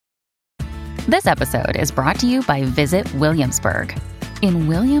This episode is brought to you by Visit Williamsburg. In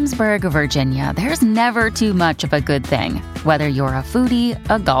Williamsburg, Virginia, there's never too much of a good thing. Whether you're a foodie,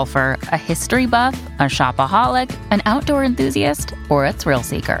 a golfer, a history buff, a shopaholic, an outdoor enthusiast, or a thrill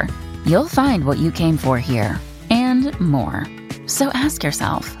seeker, you'll find what you came for here and more. So ask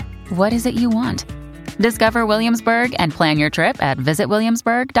yourself, what is it you want? Discover Williamsburg and plan your trip at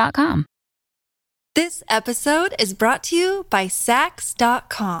visitwilliamsburg.com. This episode is brought to you by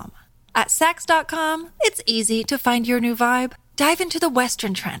Sax.com. At Sax.com, it's easy to find your new vibe. Dive into the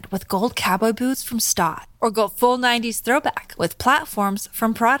Western trend with gold cowboy boots from Stott, or go full 90s throwback with platforms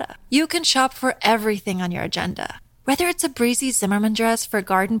from Prada. You can shop for everything on your agenda, whether it's a breezy Zimmermann dress for a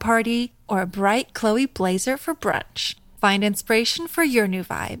garden party or a bright Chloe blazer for brunch. Find inspiration for your new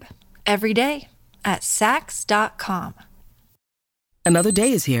vibe every day at Sax.com. Another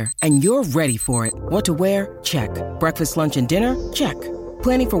day is here, and you're ready for it. What to wear? Check. Breakfast, lunch, and dinner? Check.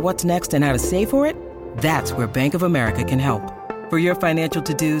 Planning for what's next and how to save for it? That's where Bank of America can help. For your financial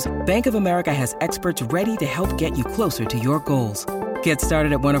to-dos, Bank of America has experts ready to help get you closer to your goals. Get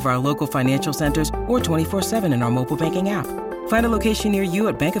started at one of our local financial centers or 24/7 in our mobile banking app. Find a location near you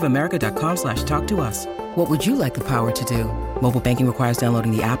at bankofamerica.com/talktous. What would you like the power to do? Mobile banking requires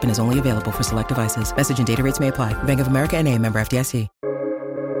downloading the app and is only available for select devices. Message and data rates may apply. Bank of America N.A., member FDIC.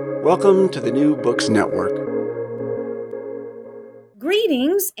 Welcome to the New Books Network.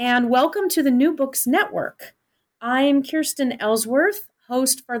 Greetings and welcome to the New Books Network. I'm Kirsten Ellsworth,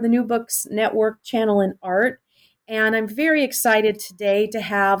 host for the New Books Network channel in art, and I'm very excited today to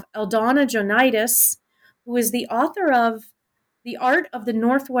have Aldona Jounides, who is the author of The Art of the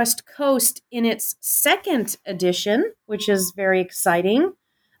Northwest Coast in its second edition, which is very exciting,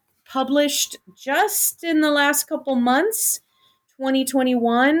 published just in the last couple months,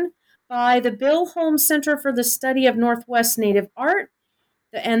 2021, by the Bill Holmes Center for the Study of Northwest Native Art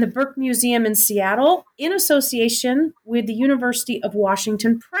and the Burke Museum in Seattle, in association with the University of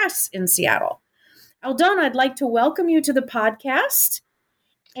Washington Press in Seattle. Aldona, I'd like to welcome you to the podcast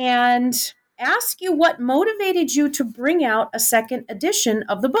and ask you what motivated you to bring out a second edition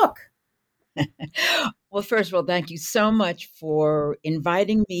of the book. Well, first of all, thank you so much for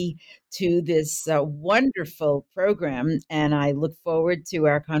inviting me to this wonderful program, and I look forward to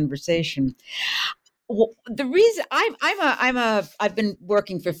our conversation. Well, the reason I've been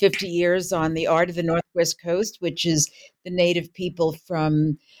working for 50 years on the art of the Northwest Coast, which is the native people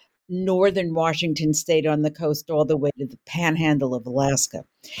from northern Washington state on the coast all the way to the panhandle of Alaska.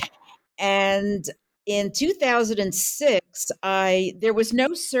 And in 2006, there was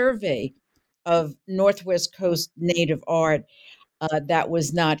no survey of Northwest Coast native art that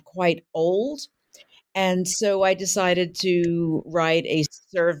was not quite old. And so I decided to write a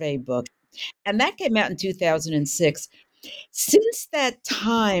survey book. And that came out in 2006. Since that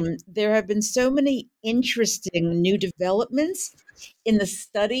time, there have been so many interesting new developments in the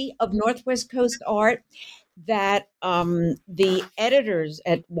study of Northwest Coast art that the editors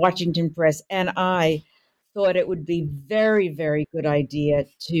at Washington Press and I thought it would be very, very good idea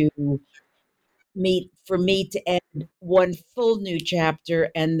for me to add one full new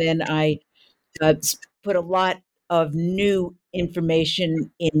chapter, and then I put a lot of new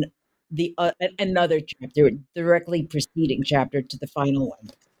information in the another chapter, directly preceding chapter to the final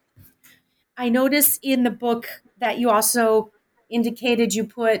one. I noticed in the book that you also indicated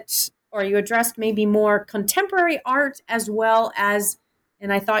you addressed maybe more contemporary art as well as,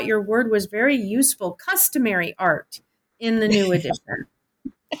 and I thought your word was very useful, customary art in the new edition.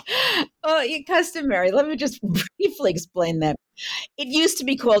 Oh, customary. Let me just briefly explain that. It used to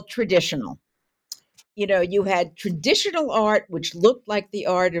be called traditional. You had traditional art, which looked like the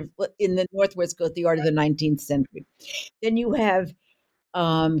art in the Northwest Coast, the art of the 19th century. Then you have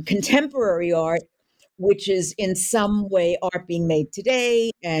contemporary art, which is in some way art being made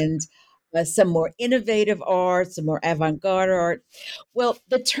today, and some more innovative art, some more avant-garde art. Well,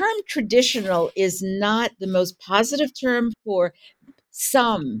 the term traditional is not the most positive term for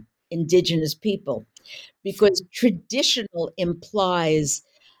some indigenous people, because traditional implies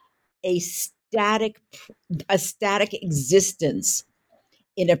a static existence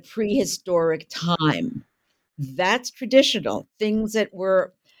in a prehistoric time. That's traditional, things that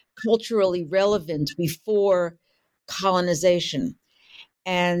were culturally relevant before colonization.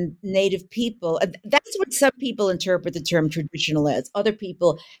 And native people, that's what some people interpret the term traditional as. Other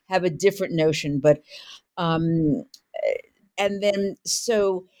people have a different notion, but and then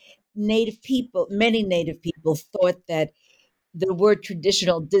so many native people thought that the word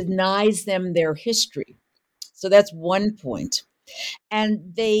traditional denies them their history. So that's one point.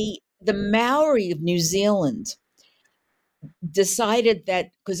 And the Maori of New Zealand decided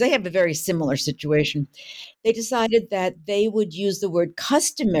that, because they have a very similar situation, they decided that they would use the word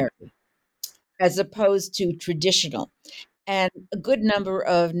customary as opposed to traditional. And a good number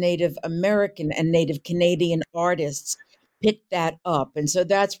of Native American and Native Canadian artists picked that up. And so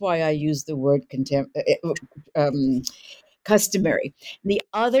that's why I use the word customary. The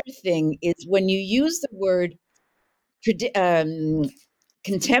other thing is when you use the word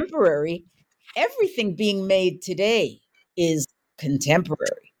contemporary, everything being made today is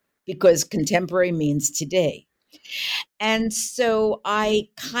contemporary because contemporary means today. And so I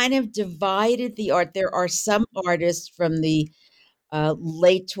kind of divided the art. There are some artists from the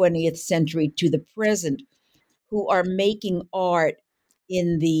late 20th century to the present who are making art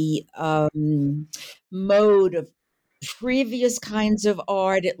in the mode of previous kinds of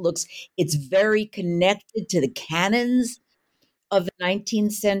art. It's very connected to the canons of the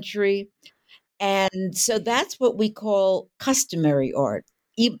 19th century. And so that's what we call customary art,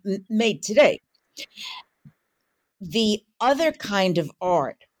 made today. The other kind of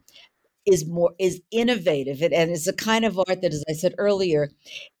art is innovative, and it's a kind of art that, as I said earlier,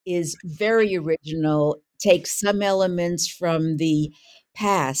 is very original, takes some elements from the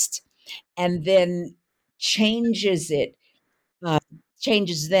past, and then changes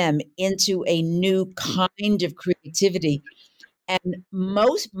them into a new kind of creativity. And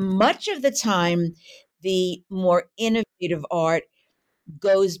much of the time, the more innovative art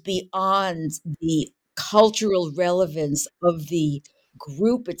goes beyond the cultural relevance of the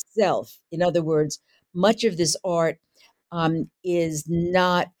group itself. In other words, much of this art is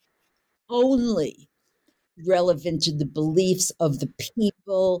not only relevant to the beliefs of the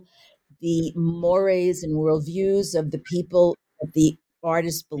people, the mores and worldviews of the people that the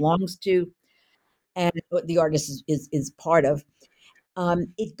artist belongs to, and what the artist is part of.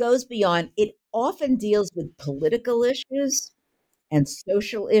 It goes beyond. It often deals with political issues and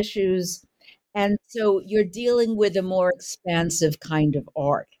social issues. And so you're dealing with a more expansive kind of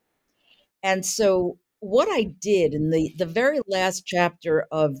art. And so what I did in the very last chapter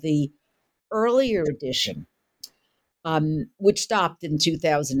of the earlier edition, which stopped in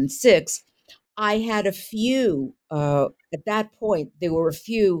 2006, I had a few, at that point, there were a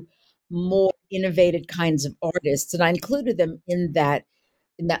few more innovative kinds of artists, and I included them in that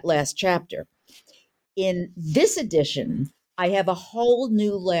last chapter. In this edition, I have a whole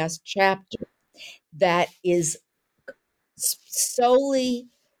new last chapter that is solely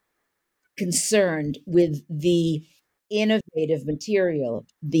concerned with the innovative material,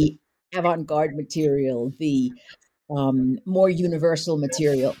 the avant-garde material, the more universal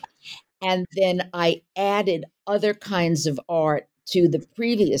material. And then I added other kinds of art to the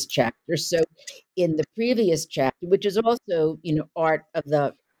previous chapter. So in the previous chapter, which is also, art of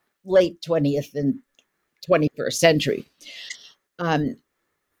the late 20th and 21st century,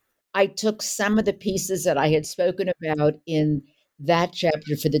 I took some of the pieces that I had spoken about in that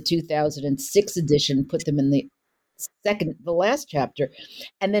chapter for the 2006 edition, put them in the last chapter,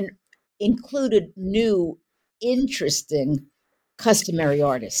 and then included new, interesting, customary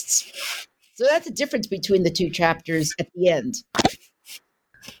artists. So that's the difference between the two chapters at the end.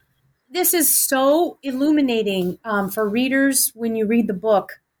 This is so illuminating for readers when you read the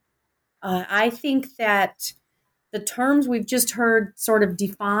book. I think that the terms we've just heard sort of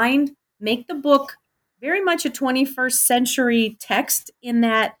defined make the book very much a 21st century text, in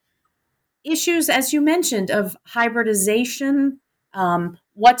that issues, as you mentioned, of hybridization,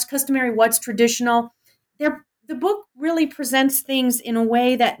 what's customary, what's traditional. The book really presents things in a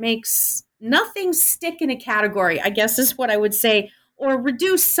way that makes nothing stick in a category, I guess is what I would say, or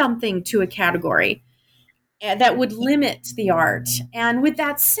reduce something to a category that would limit the art. And with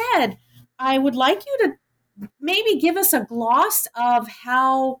that said, I would like you to maybe give us a gloss of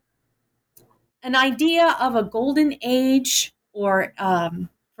how an idea of a golden age, or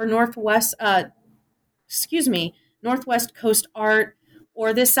for Northwest Coast art,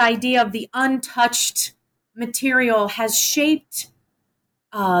 or this idea of the untouched material, has shaped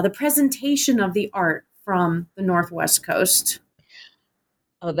the presentation of the art from the Northwest Coast.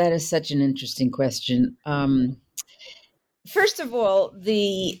 Oh, that is such an interesting question. First of all,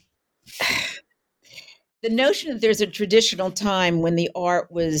 the notion that there's a traditional time when the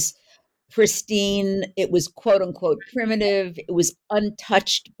art was pristine, it was quote unquote primitive, it was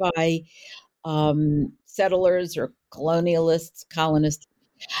untouched by settlers or colonists,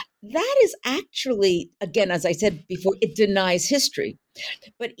 that is actually, again, as I said before, it denies history.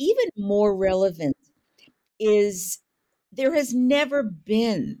 But even more relevant is there has never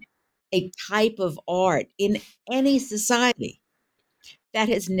been a type of art in any society that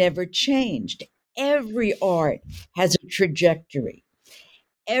has never changed. every art has a trajectory.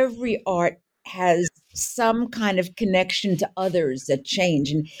 Every art has some kind of connection to others that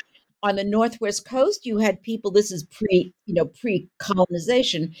change. And on the Northwest Coast, you had people, this is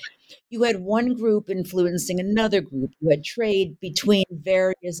pre-colonization. You had one group influencing another group. You had trade between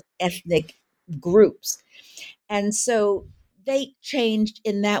various ethnic groups. And so they changed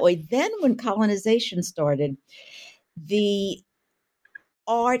in that way. Then when colonization started, the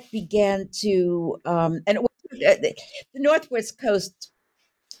art began to, the Northwest Coast,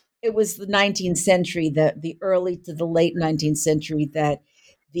 it was the 19th century, the early to the late 19th century, that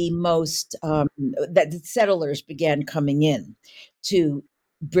that the settlers began coming in to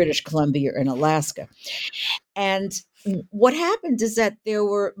British Columbia and Alaska. And what happened is that there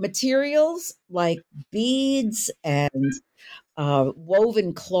were materials like beads and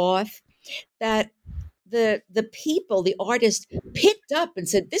woven cloth that the people, the artists, picked up and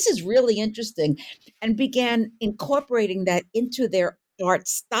said, this is really interesting, and began incorporating that into their art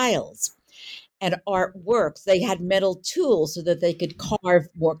styles and artworks. They had metal tools so that they could carve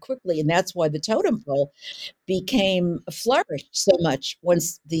more quickly. And that's why the totem pole became flourished so much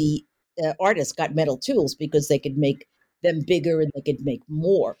once the artists got metal tools, because they could make them bigger and they could make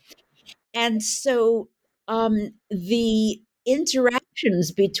more. And so the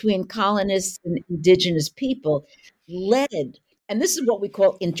interactions between colonists and indigenous people led, and this is what we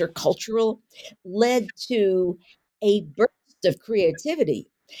call intercultural, led to a burst of creativity.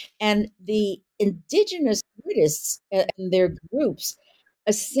 And the indigenous artists and their groups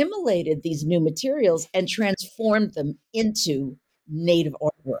assimilated these new materials and transformed them into native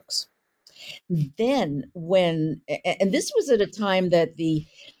artworks. Then and this was at a time that the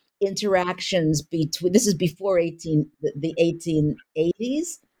interactions between, this is before the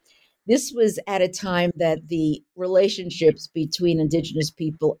 1880s. This was at a time that the relationships between indigenous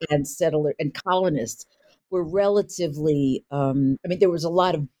people and settler and colonists were relatively, there was a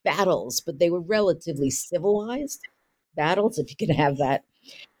lot of battles, but they were relatively civilized battles, if you can have that.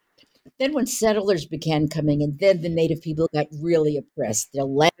 Then when settlers began coming in, then the native people got really oppressed. Their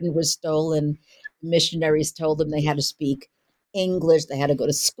land was stolen. Missionaries told them they had to speak English. They had to go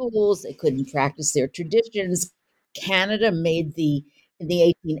to schools. They couldn't practice their traditions. Canada made in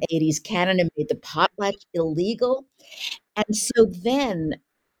the 1880s, Canada made the potlatch illegal. And so then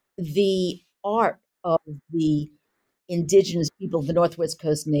the art of the indigenous people, the Northwest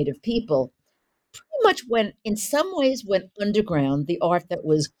Coast Native people, pretty much in some ways went underground. The art that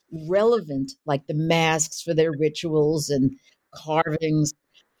was relevant, like the masks for their rituals and carvings,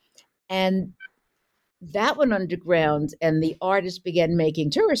 and that went underground, and the artists began making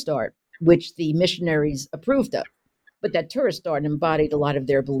tourist art, which the missionaries approved of. But that tourist art embodied a lot of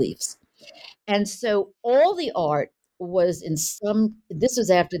their beliefs. And so all the art was this was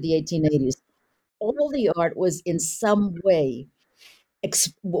after the 1880s, all the art was in some way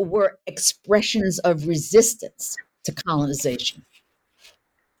were expressions of resistance to colonization.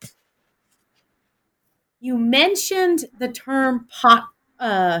 You mentioned the term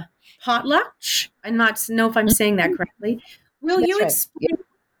potlatch. I'm not know if I'm saying that correctly. Will you explain? Yeah.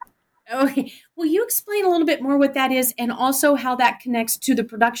 Okay. Will you explain a little bit more what that is, and also how that connects to the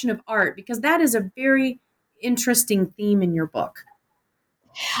production of art? Because that is a very interesting theme in your book.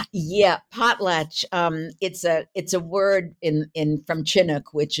 Yeah, potlatch. It's a word in from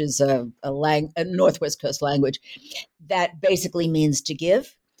Chinook, which is a Northwest Coast language, that basically means to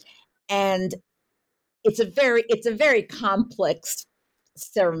give, and it's a very complex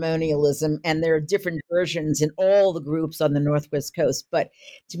ceremonialism, and there are different versions in all the groups on the Northwest Coast. But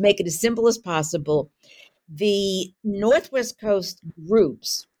to make it as simple as possible, the Northwest Coast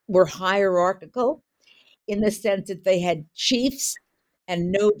groups were hierarchical in the sense that they had chiefs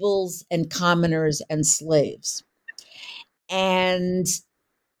and nobles and commoners and slaves. And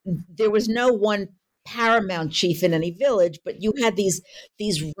there was no one paramount chief in any village, but you had these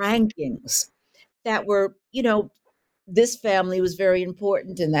rankings that were, this family was very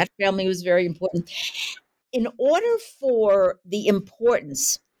important and that family was very important. In order for the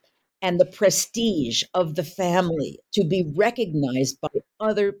importance and the prestige of the family to be recognized by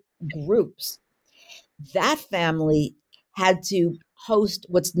other groups, that family had to host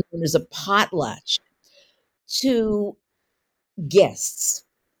what's known as a potlatch to guests.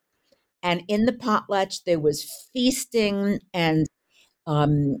 And in the potlatch, there was feasting and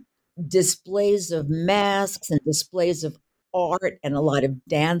displays of masks and displays of art and a lot of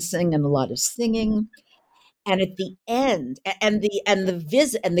dancing and a lot of singing. And at the end, and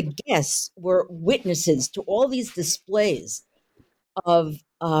the guests were witnesses to all these displays of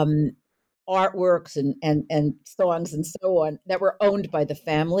artworks and songs and so on that were owned by the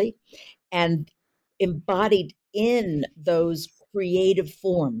family. And embodied in those creative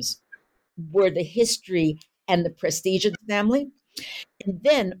forms were the history and the prestige of the family. And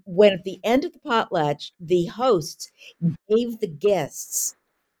then, when at the end of the potlatch, the hosts gave the guests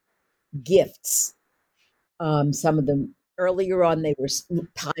gifts, some of them earlier on, they were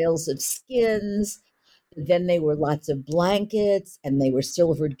piles of skins. Then they were lots of blankets, and they were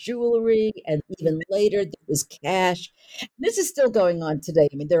silver jewelry, and even later there was cash. This is still going on today.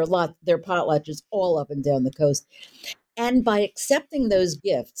 I mean, there are potlatches all up and down the coast. And by accepting those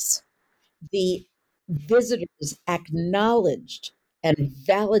gifts, the visitors acknowledged and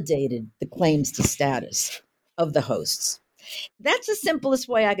validated the claims to status of the hosts. That's the simplest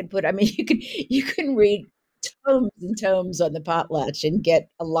way I can put it. I mean, you can read tomes and tomes on the potlatch and get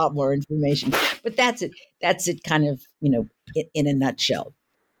a lot more information. But that's it. That's it, kind of, in a nutshell.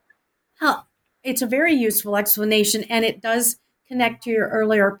 Huh. It's a very useful explanation, and it does connect to your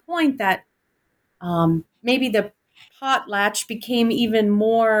earlier point that maybe the potlatch became even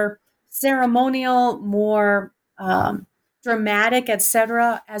more ceremonial, more dramatic,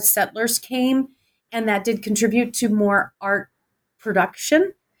 etc., as settlers came, and that did contribute to more art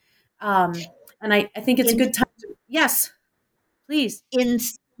production. And I think it's a good time to, yes, please. In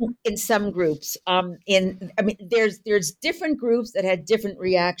some groups, there's different groups that had different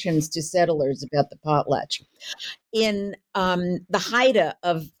reactions to settlers about the potlatch. In the Haida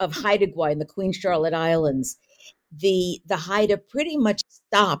of Haida Gwaii in the Queen Charlotte Islands, the Haida pretty much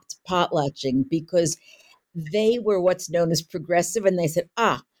stopped potlatching because they were what's known as progressive, and they said,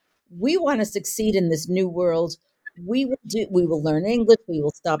 we want to succeed in this new world. We will learn English. We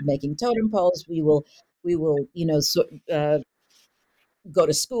will stop making totem poles. We will go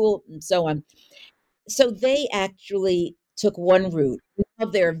to school and so on. So they actually took one route. Now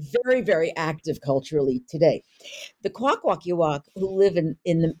they're very, very active culturally today. The Kwakwaka'wakw, who live in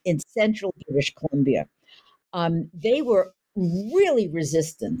central British Columbia, they were really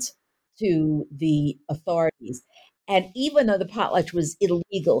resistant to the authorities. And even though the potlatch was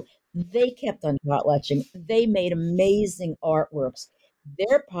illegal, they kept on potlatching. They made amazing artworks.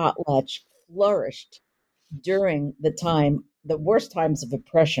 Their potlatch flourished during the worst times of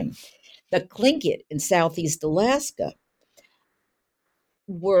oppression. The Tlingit in Southeast Alaska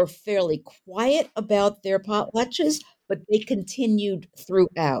were fairly quiet about their potlatches, but they continued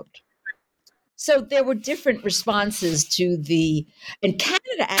throughout. So there were different responses and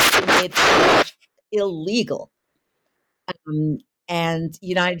Canada actually made the potlatch illegal. And the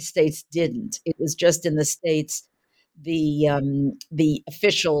United States didn't. It was just in the States, the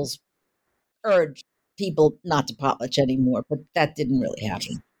officials urged people not to potlatch anymore, but that didn't really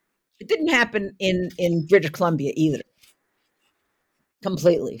happen. It didn't happen in British Columbia either,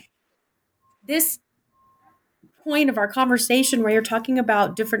 completely. This point of our conversation where you're talking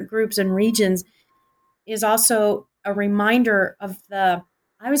about different groups and regions is also a reminder of I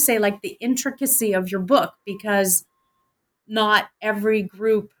would say, like, the intricacy of your book, because not every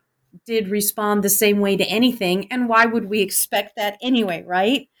group did respond the same way to anything. And why would we expect that anyway,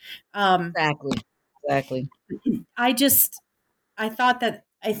 right? Exactly. I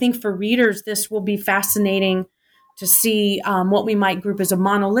think for readers, this will be fascinating to see what we might group as a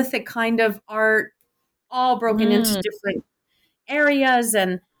monolithic kind of art, all broken into different areas.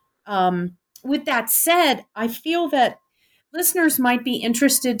 And with that said, I feel that listeners might be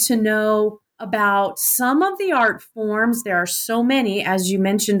interested to know about some of the art forms. There are so many, as you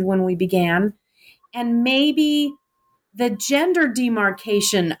mentioned when we began, and maybe the gender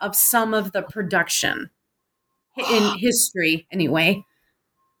demarcation of some of the production in history, anyway.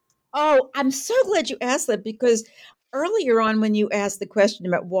 Oh, I'm so glad you asked that, because earlier on, when you asked the question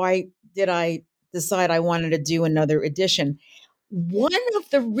about why did I decide I wanted to do another edition, one of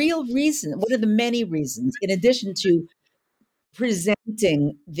the many reasons, in addition to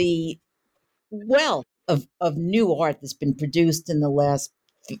presenting the wealth of new art that's been produced in the last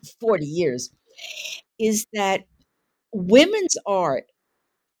 40 years, is that women's art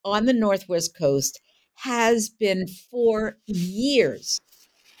on the Northwest Coast has been for years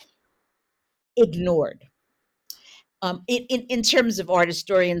ignored. In terms of art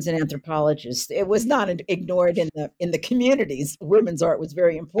historians and anthropologists, it was not ignored in the communities. Women's art was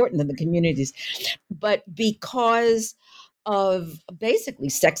very important in the communities, but because of basically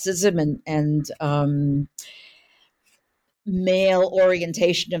sexism and male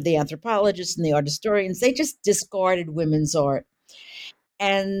orientation of the anthropologists and the art historians, they just discarded women's art.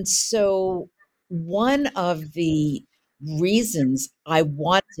 And so one of the reasons I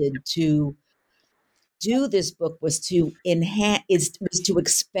wanted to do this book was to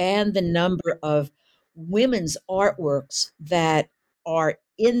expand the number of women's artworks that are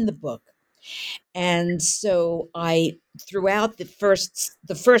in the book, And so I, throughout the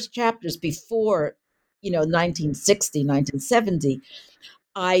first chapters before, 1960, 1970,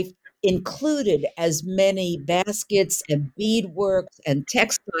 I included as many baskets and beadwork and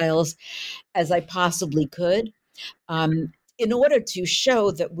textiles as I possibly could, in order to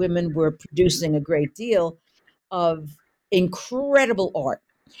show that women were producing a great deal of incredible art.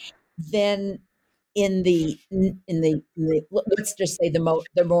 Then let's just say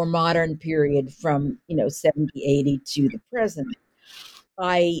the more modern period from 70, 80 to the present,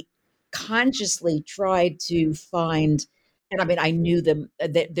 I consciously tried to find, and I mean, I knew them,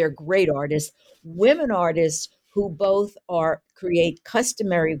 that they're great artists, women artists who both create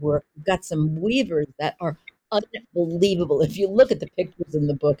customary work. We've got some weavers that are unbelievable. If you look at the pictures in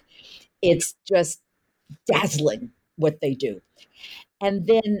the book, it's just dazzling what they do. And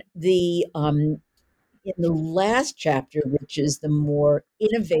then in the last chapter, which is the more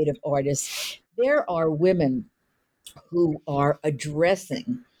innovative artists, there are women who are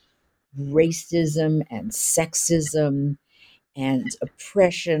addressing racism and sexism and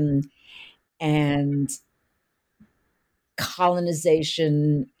oppression and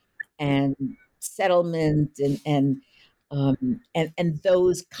colonization and settlement and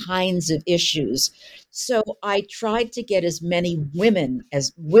those kinds of issues. So I tried to get as many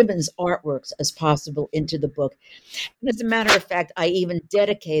women's artworks as possible into the book. And as a matter of fact, I even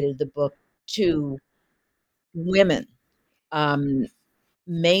dedicated the book to women,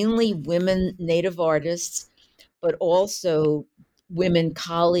 mainly women Native artists, but also women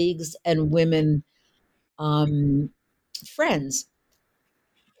colleagues and women friends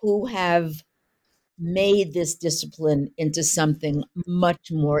who have made this discipline into something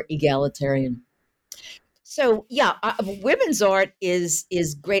much more egalitarian. So yeah, women's art is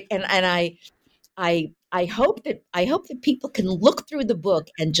great, and I hope that people can look through the book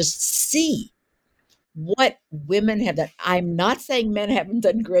and just see what women have done. I'm not saying men haven't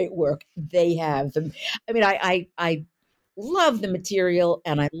done great work; they have. I mean, I love the material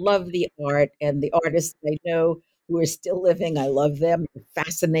and I love the art and the artists I know who are still living. I love them; they're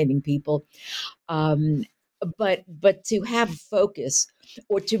fascinating people. But to have focus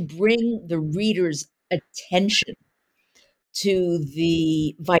or to bring the reader's attention to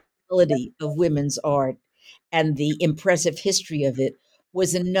the vitality of women's art and the impressive history of it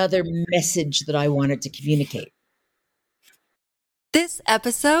was another message that I wanted to communicate. This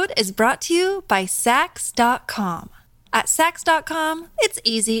episode is brought to you by Saks.com. At Saks.com, it's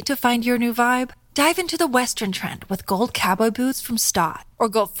easy to find your new vibe. Dive into the Western trend with gold cowboy boots from Stott, or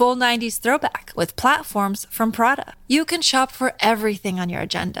go full 90s throwback with platforms from Prada. You can shop for everything on your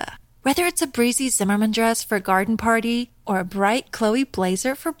agenda, whether it's a breezy Zimmermann dress for a garden party or a bright Chloe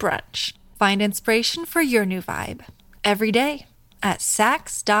blazer for brunch. Find inspiration for your new vibe every day at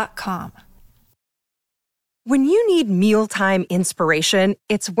Saks.com. When you need mealtime inspiration,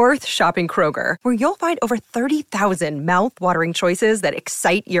 it's worth shopping Kroger, where you'll find over 30,000 mouth-watering choices that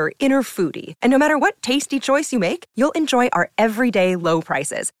excite your inner foodie. And no matter what tasty choice you make, you'll enjoy our everyday low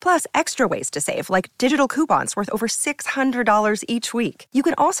prices, plus extra ways to save, like digital coupons worth over $600 each week. You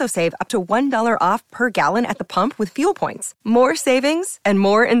can also save up to $1 off per gallon at the pump with fuel points. More savings and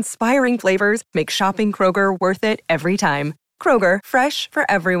more inspiring flavors make shopping Kroger worth it every time. Kroger, fresh for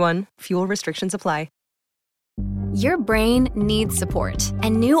everyone. Fuel restrictions apply. Your brain needs support,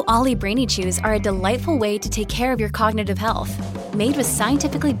 and new Ollie Brainy Chews are a delightful way to take care of your cognitive health. Made with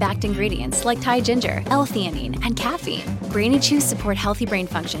scientifically backed ingredients like Thai ginger, L-theanine, and caffeine, Brainy Chews support healthy brain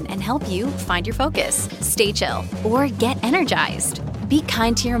function and help you find your focus, stay chill, or get energized. Be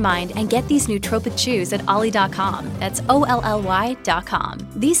kind to your mind and get these nootropic chews at ollie.com. That's OLLY.com.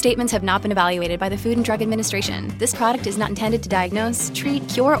 These statements have not been evaluated by the Food and Drug Administration. This product is not intended to diagnose, treat,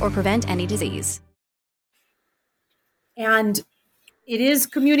 cure, or prevent any disease. And it is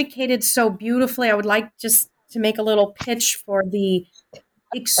communicated so beautifully. I would like just to make a little pitch for the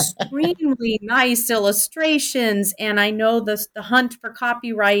extremely nice illustrations. And I know the hunt for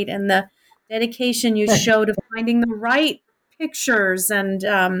copyright and the dedication you show to finding the right pictures. And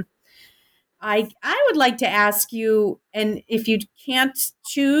I would like to ask you, and if you can't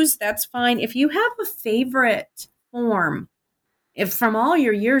choose, that's fine. If you have a favorite form, if from all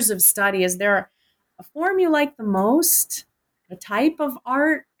your years of study, is there a form you like the most? A type of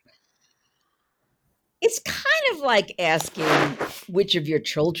art? It's kind of like asking which of your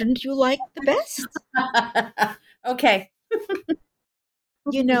children do you like the best? Okay.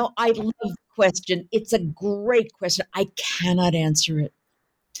 I love the question. It's a great question. I cannot answer it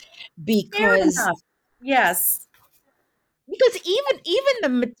because yes, even the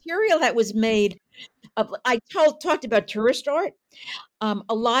material that was made, I talked about tourist art.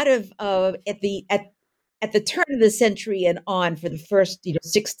 A lot of at the turn of the century and on, for the first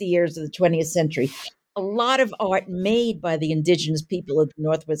 60 years of the 20th century, a lot of art made by the indigenous people of the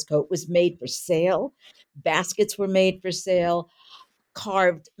Northwest Coast was made for sale. Baskets were made for sale.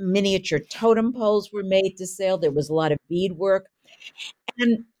 Carved miniature totem poles were made to sale. There was a lot of beadwork,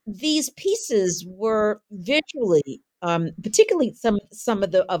 and these pieces were visually, particularly some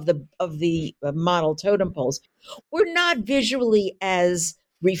of the model totem poles, were not visually as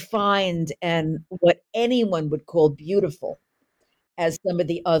refined and what anyone would call beautiful as some of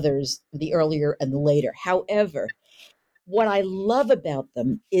the others, the earlier and the later. However, what I love about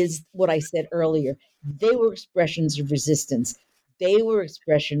them is what I said earlier. They were expressions of resistance. They were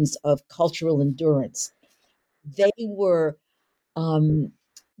expressions of cultural endurance. They were,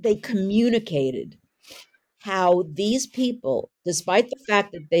 they communicated how these people, despite the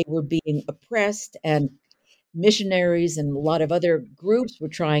fact that they were being oppressed and missionaries and a lot of other groups were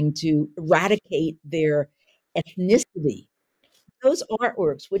trying to eradicate their ethnicity, those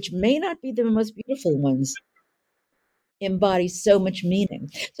artworks, which may not be the most beautiful ones, embody so much meaning.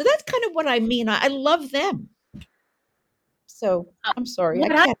 So that's kind of what I mean. I love them. So I'm sorry, I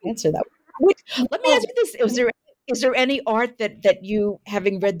can't answer that. Let me ask you this: is there any art that you,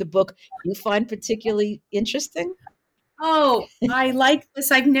 having read the book, you find particularly interesting? Oh, I like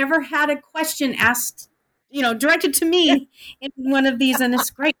this. I've never had a question asked, directed to me in one of these, and it's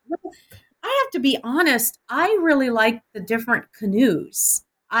great. I have to be honest. I really like the different canoes.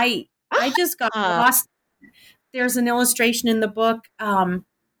 I just got lost. There's an illustration in the book.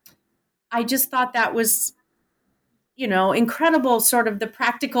 I just thought that was, incredible, sort of the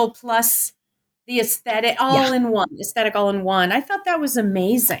practical plus the aesthetic all in one. Aesthetic all in one. I thought that was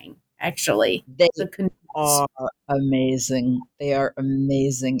amazing, actually. They are amazing. They are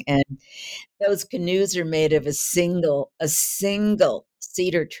amazing. And those canoes are made of a single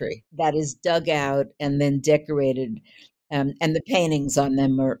cedar tree that is dug out and then decorated. And the paintings on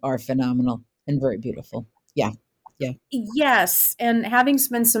them are phenomenal and very beautiful. Yeah. Yeah. Yes. And having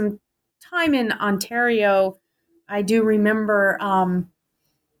spent some time in Ontario, I do remember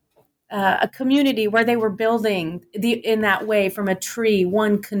a community where they were building in that way from a tree,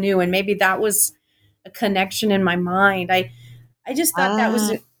 one canoe. And maybe that was a connection in my mind. I just thought that was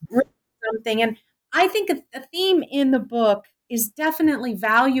really something. And I think a theme in the book is definitely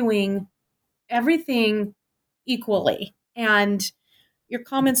valuing everything equally. And your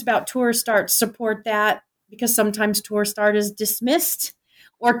comments about tourist art support that, because sometimes tourist art is dismissed,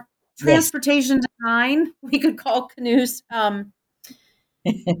 or transportation design, we could call canoes,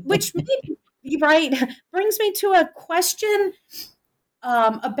 which brings me to a question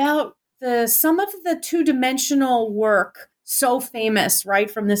about some of the two-dimensional work, so famous,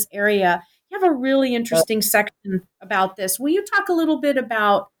 right, from this area. You have a really interesting section about this. Will you talk a little bit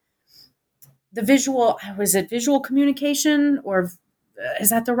about the visual communication, or is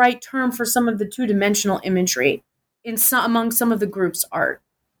that the right term for some of the two-dimensional imagery among some of the group's art?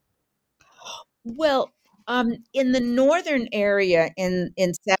 Well, in the northern area, in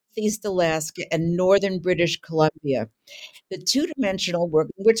Southeast Alaska and northern British Columbia, the two-dimensional work,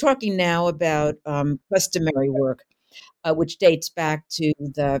 we're talking now about customary work, which dates back to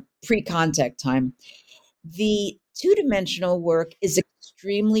the pre-contact time. The two-dimensional work is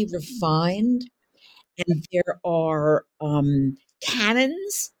extremely refined, and there are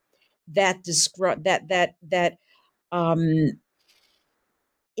canons that describe that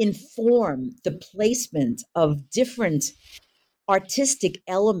inform the placement of different artistic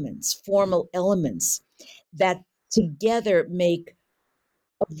elements, formal elements, that together make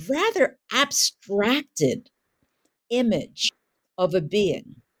a rather abstracted image of a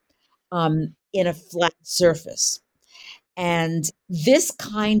being in a flat surface. And this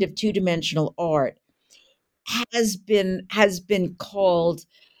kind of two-dimensional art has been called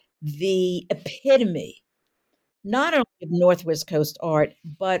the epitome, not only of Northwest Coast art,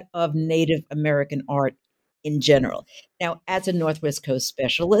 but of Native American art in general. Now, as a Northwest Coast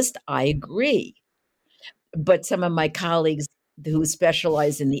specialist, I agree. But some of my colleagues who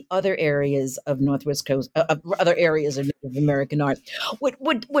specialize in the other areas of Northwest Coast, other areas of Native American art,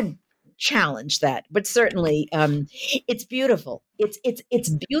 would challenge that. But certainly, it's beautiful. It's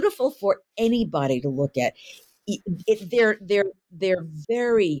beautiful for anybody to look at. They're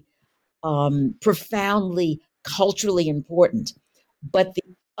very profoundly culturally important. But the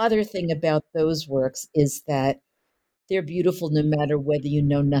other thing about those works is that they're beautiful no matter whether you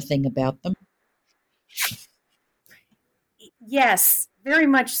know nothing about them. Yes, very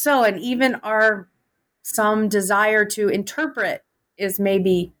much so. And even some desire to interpret is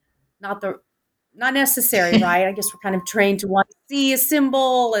maybe not the not necessary, right? I guess we're kind of trained to want to see a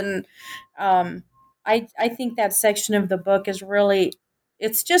symbol. And I think that section of the book is really,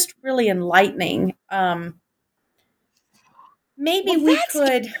 it's just really enlightening. Maybe Well, we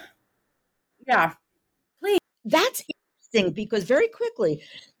could, yeah, please. that's interesting because very quickly,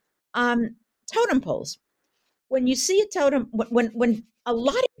 totem poles. When you see a totem, when a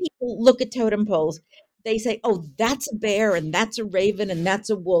lot of people look at totem poles, they say, "Oh, that's a bear, and that's a raven, and that's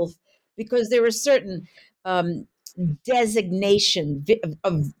a wolf," because there are certain um,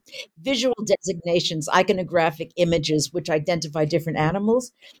 of visual designations, iconographic images, which identify different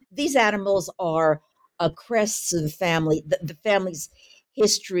animals. These animals are crests of the family. The family's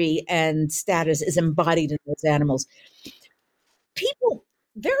history and status is embodied in those animals. People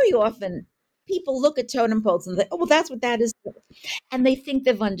very often people look at totem poles and think, "Oh, well, that's what that is," and they think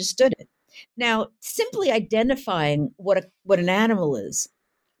they've understood it. Now, simply identifying what an animal is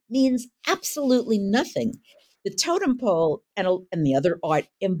means absolutely nothing. The totem pole and the other art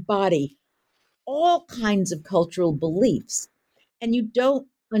embody all kinds of cultural beliefs, and you don't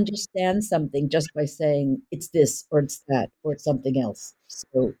understand something just by saying it's this or it's that or it's something else.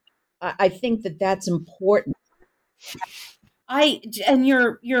 So, I think that that's important. And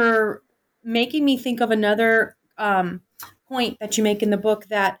you're making me think of another point that you make in the book,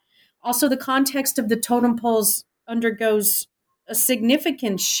 that also the context of the totem poles undergoes a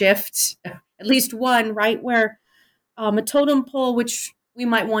significant shift, at least one, right? Where a totem pole, which we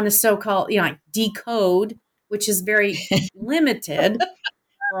might want to so-called, like decode, which is very limited,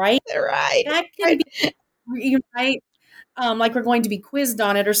 right? Right. That can be, right? Like we're going to be quizzed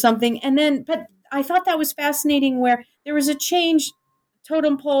on it or something. And then, but I thought that was fascinating where there was a change,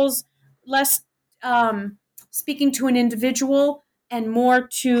 totem poles, less speaking to an individual and more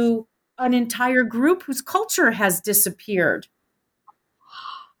to an entire group whose culture has disappeared.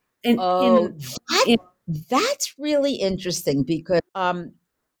 That's really interesting because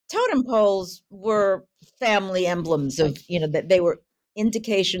totem poles were family emblems of, that they were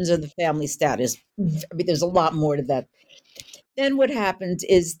indications of the family status. I mean, there's a lot more to that. Then what happened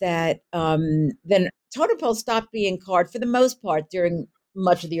is that then totem poles stopped being carved for the most part during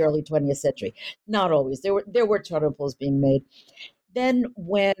much of the early 20th century. Not always. There were totem poles being made. Then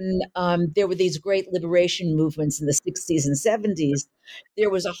when there were these great liberation movements in the 60s and 70s, there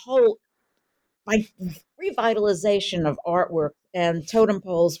was a whole revitalization of artwork, and totem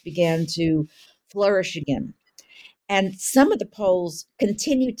poles began to flourish again. And some of the poles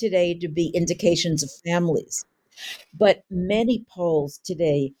continue today to be indications of families. But many poles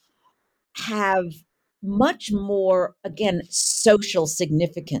today have much more, again, social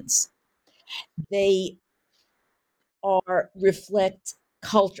significance. They reflect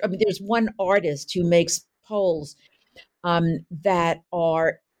culture. I mean, there's one artist who makes poles that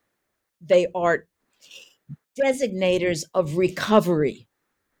are designators of recovery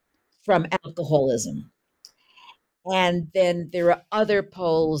from alcoholism. And then there are other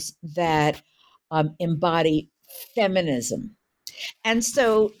poles that embody feminism. And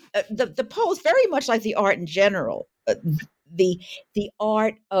so the poles, very much like the art in general, the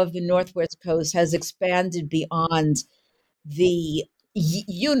art of the Northwest Coast has expanded beyond the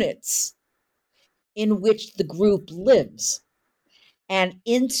units in which the group lives and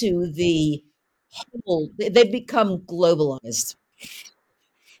into the whole. They become globalized.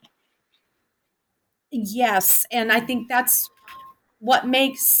 Yes, and I think that's what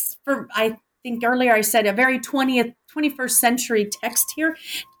makes, I think earlier I said, a very 21st century text here.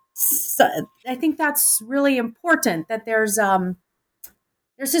 So I think that's really important, that there's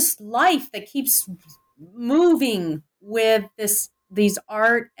this life that keeps moving with this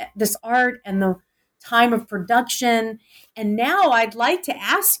art and the time of production. And now I'd like to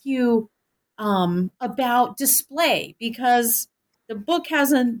ask you about display, because the book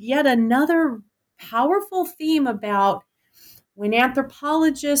has yet another powerful theme about when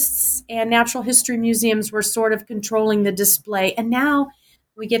anthropologists and natural history museums were sort of controlling the display. And now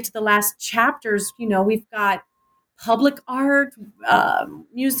we get to the last chapters, we've got public art,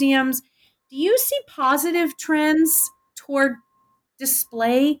 museums. Do you see positive trends toward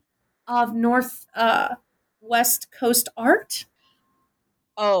display of West Coast art?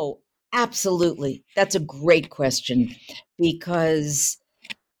 Oh, absolutely. That's a great question, because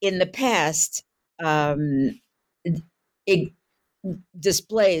in the past,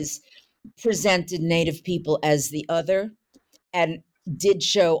 displays presented Native people as the other and did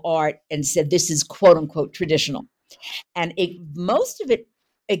show art and said this is quote unquote traditional. And most of it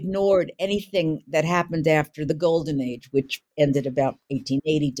ignored anything that happened after the Golden Age, which ended about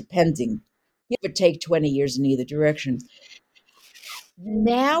 1880, depending, give or take 20 years in either direction.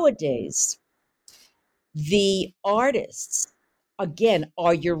 Nowadays, The artists, again,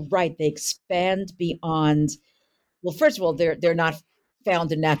 you're right, they expand beyond. Well, first of all, they're not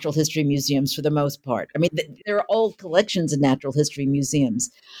found in natural history museums for the most part. I mean, there are old collections in natural history museums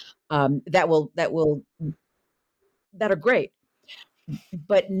that are great,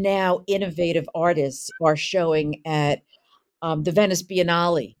 but now innovative artists are showing at the Venice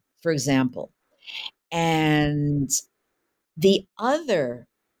Biennale, for example. And the other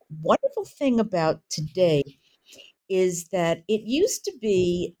wonderful thing about today is that it used to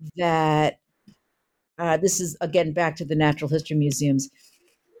be that this is again back to the natural history museums.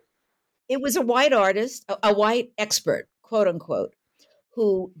 It was a white artist, a white expert, quote unquote,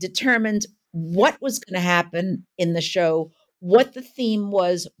 who determined what was going to happen in the show, what the theme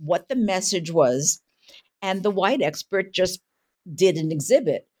was, what the message was. And the white expert just did an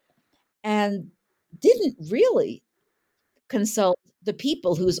exhibit and didn't really consult the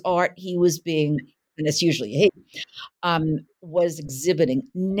people whose art he was being, and it's usually he, was exhibiting.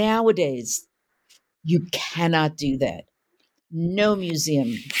 Nowadays, you cannot do that. No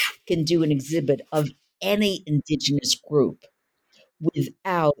museum can do an exhibit of any indigenous group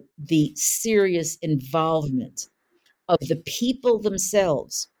without the serious involvement of the people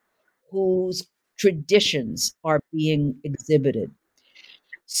themselves whose traditions are being exhibited.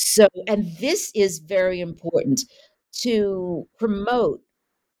 So, and this is very important to promote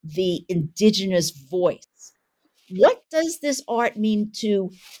the indigenous voice. What does this art mean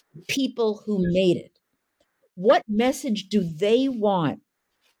to people who made it? What message do they want,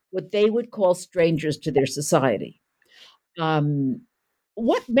 what they would call strangers to their society?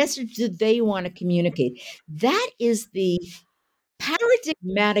 What message do they want to communicate? That is the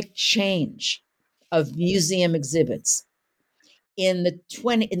paradigmatic change of museum exhibits in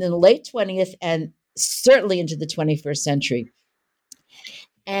the late 20th and certainly into the 21st century.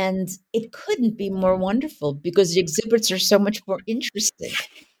 And it couldn't be more wonderful because the exhibits are so much more interesting.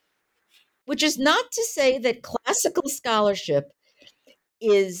 Which is not to say that classical scholarship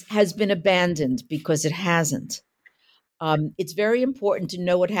has been abandoned, because it hasn't. It's very important to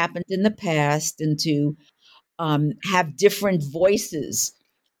know what happened in the past and to have different voices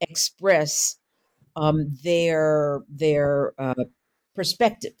express their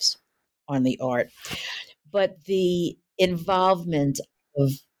perspectives on the art. But the involvement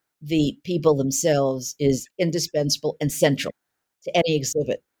of the people themselves is indispensable and central to any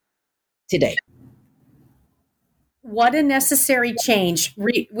exhibit today. What a necessary change.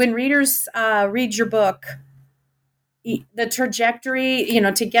 When readers read your book, the trajectory,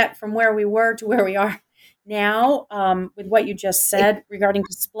 to get from where we were to where we are now, with what you just said regarding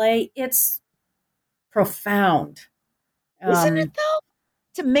display, it's profound. Isn't it though?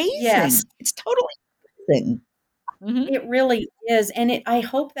 It's amazing. Yes. It's totally amazing. Mm-hmm. It really is. And I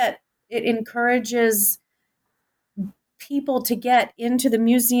hope that it encourages people to get into the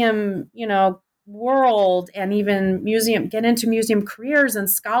museum, world, and even get into museum careers and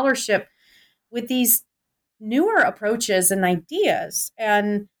scholarship with these newer approaches and ideas.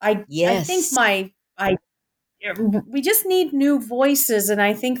 And I think we just need new voices. And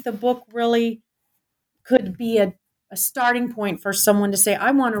I think the book really could be a starting point for someone to say,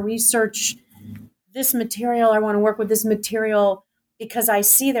 I want to research this material. I want to work with this material because I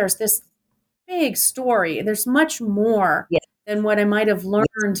see there's this big story. There's much more than what I might have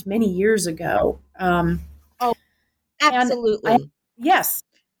learned many years ago. Absolutely. Yes.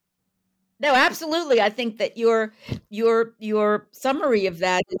 No, absolutely. I think that your summary of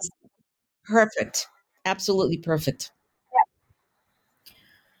that is perfect. Absolutely perfect.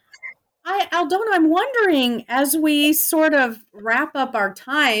 Aldona, I'm wondering, as we sort of wrap up our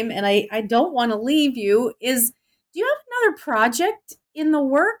time, and I don't want to leave you, do you have another project in the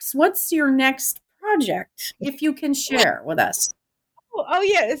works? What's your next project, if you can share with us? Oh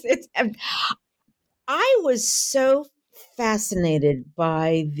yeah. I was so fascinated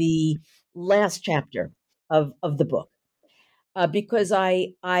by the last chapter of the book because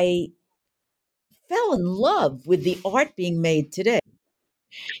I fell in love with the art being made today.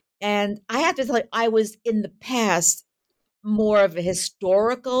 And I have to tell you, I was in the past more of a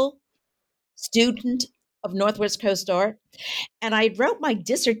historical student of Northwest Coast art. And I wrote my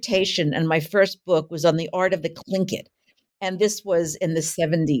dissertation, and my first book was on the art of the Tlingit. And this was in the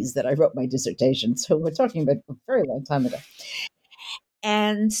 70s that I wrote my dissertation. So we're talking about a very long time ago.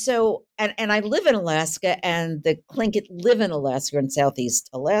 And so, and I live in Alaska, and the Tlingit live in Alaska, in Southeast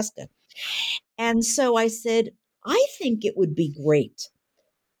Alaska. And so I said, I think it would be great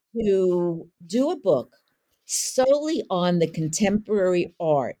to do a book solely on the contemporary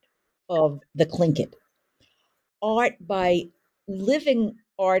art of the Tlingit. Art by living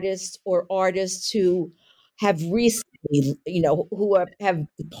artists or artists who have recently, who have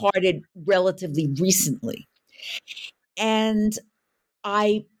departed relatively recently. And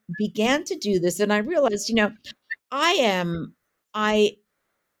I began to do this, and I realized, I am I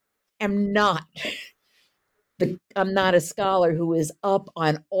am not I'm not a scholar who is up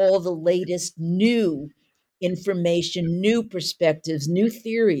on all the latest new information, new perspectives, new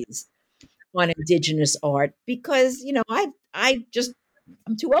theories on indigenous art because,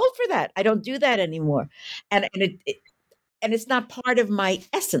 I'm too old for that. I don't do that anymore. And it's not part of my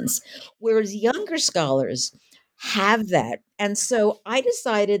essence. Whereas younger scholars have that. And so I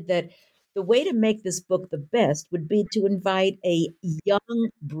decided that the way to make this book the best would be to invite a young,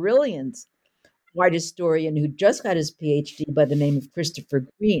 brilliant art historian who just got his PhD by the name of Christopher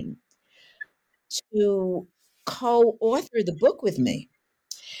Green to co-author the book with me.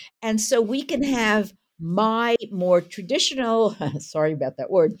 And so we can have my more traditional, sorry about that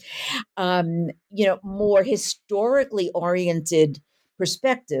word, more historically oriented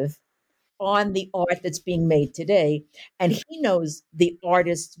perspective on the art that's being made today. And he knows the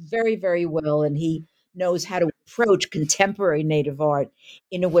artists very, very well, and he knows how to approach contemporary Native art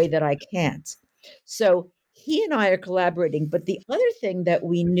in a way that I can't. So he and I are collaborating. But the other thing that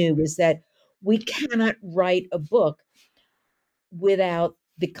we knew is that we cannot write a book without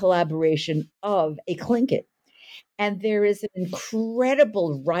the collaboration of a Tlingit. And there is an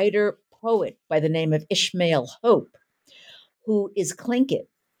incredible writer poet by the name of Ishmael Hope, who is Tlingit.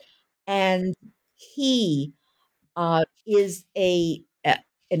 And he is an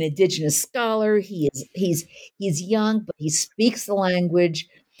indigenous scholar. He's young, but he speaks the language.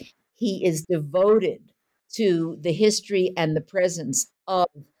 He is devoted to the history and the presence of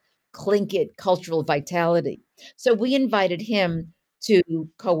Tlingit cultural vitality. So we invited him to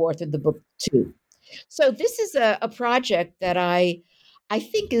co-author the book too. So this is a project that I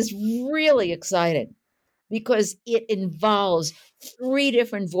think is really exciting because it involves 3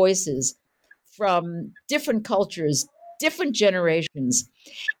 different voices from different cultures, different generations.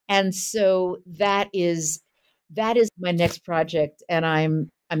 And so that is my next project, and I'm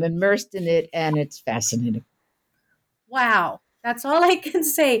immersed in it, and it's fascinating. Wow. That's all I can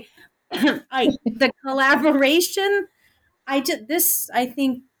say. The collaboration, I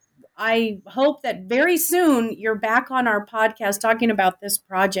hope that very soon you're back on our podcast talking about this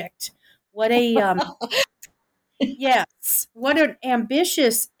project. What a yes, what an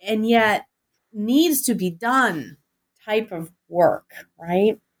ambitious and yet needs to be done type of work,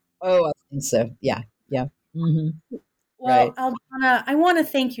 right? Oh, I think so. Yeah. Mm-hmm. Well, Right. Aldana, I want to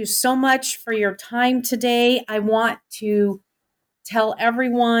thank you so much for your time today. I want to tell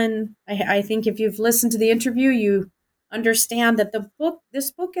everyone, I think if you've listened to the interview, you understand that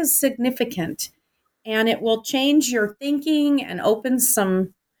this book is significant and it will change your thinking and open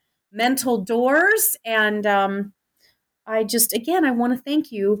some mental doors. And I want to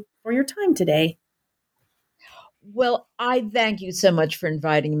thank you for your time today. Well, I thank you so much for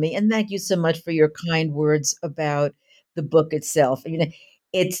inviting me, and thank you so much for your kind words about the book itself.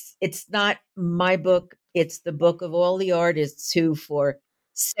 It's not my book, it's the book of all the artists who for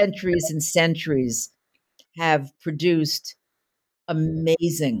centuries and centuries have produced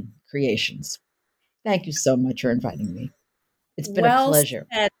amazing creations. Thank you so much for inviting me. It's been a pleasure.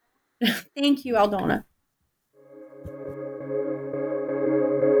 Said. Thank you, Aldana.